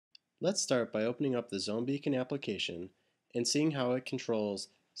Let's start by opening up the Zone Beacon application and seeing how it controls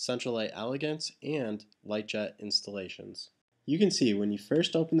CentraLite Elegance and LiteJet installations. You can see when you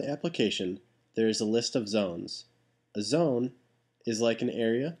first open the application, there is a list of zones. A zone is like an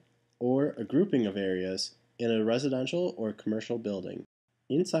area or a grouping of areas in a residential or commercial building.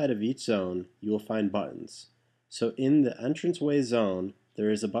 Inside of each zone, you will find buttons. So in the entranceway zone,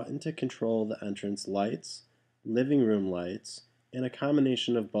 there is a button to control the entrance lights, living room lights, and a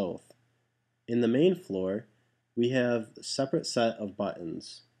combination of both. In the main floor, we have a separate set of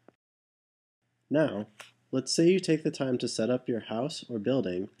buttons. Now, let's say you take the time to set up your house or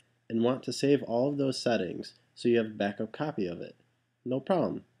building and want to save all of those settings so you have a backup copy of it. No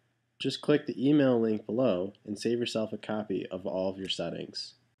problem. Just click the email link below and save yourself a copy of all of your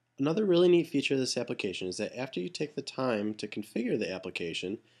settings. Another really neat feature of this application is that after you take the time to configure the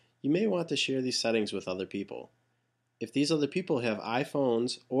application, you may want to share these settings with other people. If these other people have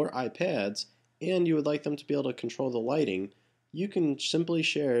iPhones or iPads and you would like them to be able to control the lighting, you can simply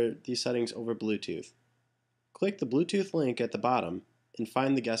share these settings over Bluetooth. Click the Bluetooth link at the bottom and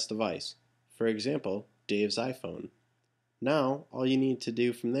find the guest device. For example, Dave's iPhone. Now, all you need to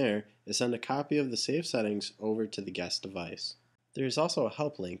do from there is send a copy of the saved settings over to the guest device. There is also a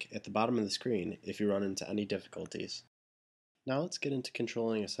help link at the bottom of the screen if you run into any difficulties. Now let's get into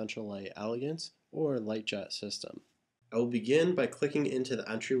controlling a CentraLite Elegance or LiteJet system. I will begin by clicking into the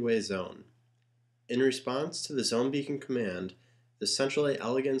entryway zone. In response to the Zone Beacon command, the CentraLite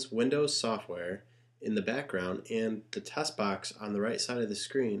Elegance Windows software in the background and the test box on the right side of the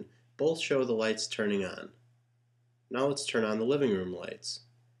screen both show the lights turning on. Now let's turn on the living room lights.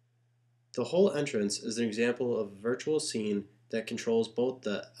 The whole entrance is an example of a virtual scene that controls both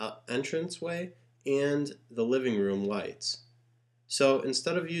the entranceway and the living room lights. So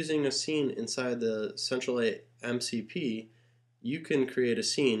instead of using a scene inside the CentraLite MCP, you can create a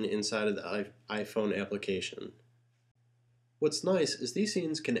scene inside of the iPhone application. What's nice is these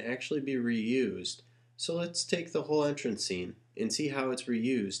scenes can actually be reused, so let's take the whole entrance scene and see how it's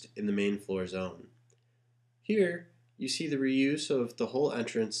reused in the main floor zone. Here, you see the reuse of the whole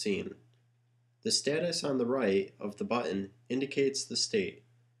entrance scene. The status on the right of the button indicates the state.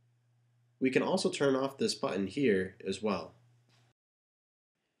 We can also turn off this button here as well.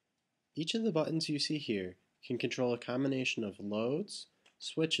 Each of the buttons you see here can control a combination of loads,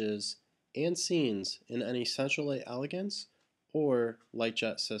 switches, and scenes in any CentraLite Elegance or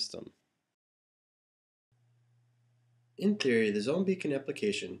LiteJet system. In theory, the Zone Beacon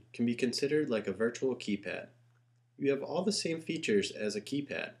application can be considered like a virtual keypad. You have all the same features as a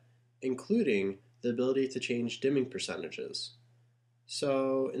keypad, including the ability to change dimming percentages.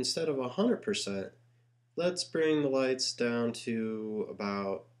 So instead of 100%, let's bring the lights down to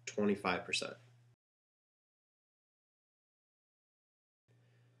about 25%.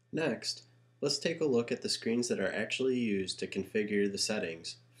 Next, let's take a look at the screens that are actually used to configure the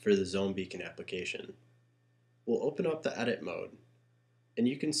settings for the Zone Beacon application. We'll open up the Edit mode, and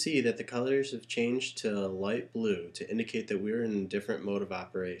you can see that the colors have changed to light blue to indicate that we're in a different mode of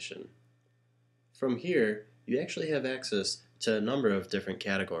operation. From here, you actually have access to a number of different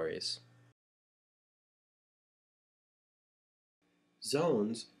categories.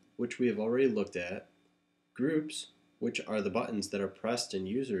 Zones, which we have already looked at, groups, which are the buttons that are pressed in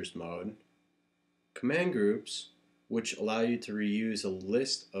users mode, command groups, which allow you to reuse a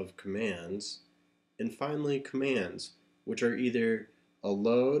list of commands, and finally commands, which are either a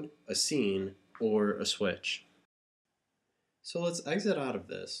load, a scene, or a switch. So let's exit out of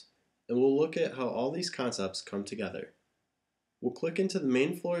this, and we'll look at how all these concepts come together. We'll click into the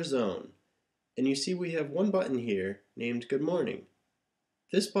main floor zone, and you see we have one button here named Good Morning.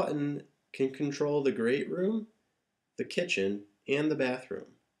 This button can control the great room, the kitchen, and the bathroom.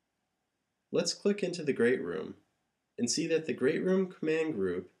 Let's click into the great room and see that the great room command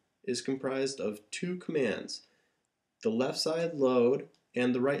group is comprised of two commands, the left side load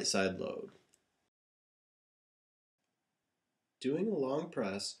and the right side load. Doing a long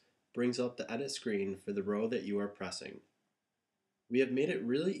press brings up the edit screen for the row that you are pressing. We have made it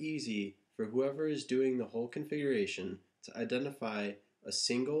really easy for whoever is doing the whole configuration to identify a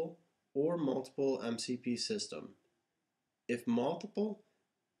single or multiple MCP system. If multiple,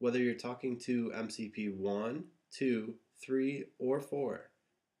 whether you're talking to MCP 1, 2, 3, or 4,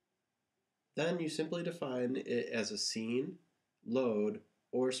 then you simply define it as a scene, load,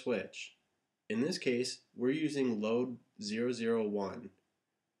 or switch. In this case, we're using load 001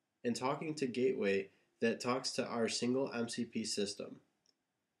 and talking to gateway that talks to our single MCP system.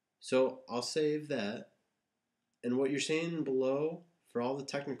 So I'll save that, and what you're seeing below for all the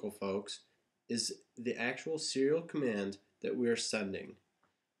technical folks is the actual serial command that we are sending.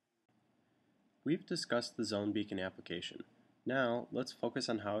 We've discussed the Zone Beacon application. Now, let's focus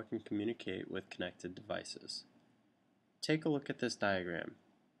on how it can communicate with connected devices. Take a look at this diagram.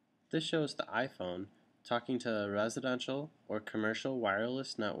 This shows the iPhone talking to a residential or commercial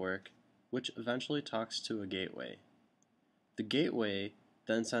wireless network, which eventually talks to a gateway. The gateway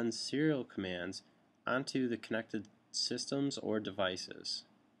then sends serial commands onto the connected systems or devices.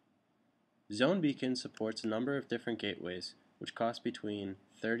 Zone Beacon supports a number of different gateways, which cost between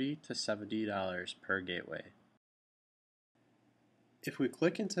 $30 to $70 per gateway. If we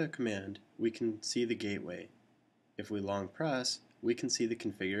click into a command, we can see the gateway. If we long press, we can see the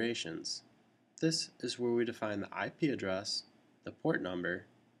configurations. This is where we define the IP address, the port number,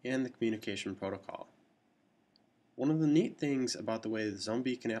 and the communication protocol. One of the neat things about the way the Zone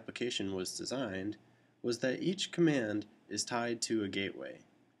Beacon application was designed was that each command is tied to a gateway.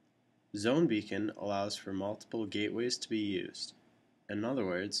 Zone Beacon allows for multiple gateways to be used. In other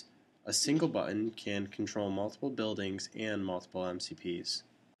words, a single button can control multiple buildings and multiple MCPs.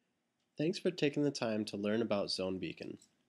 Thanks for taking the time to learn about Zone Beacon.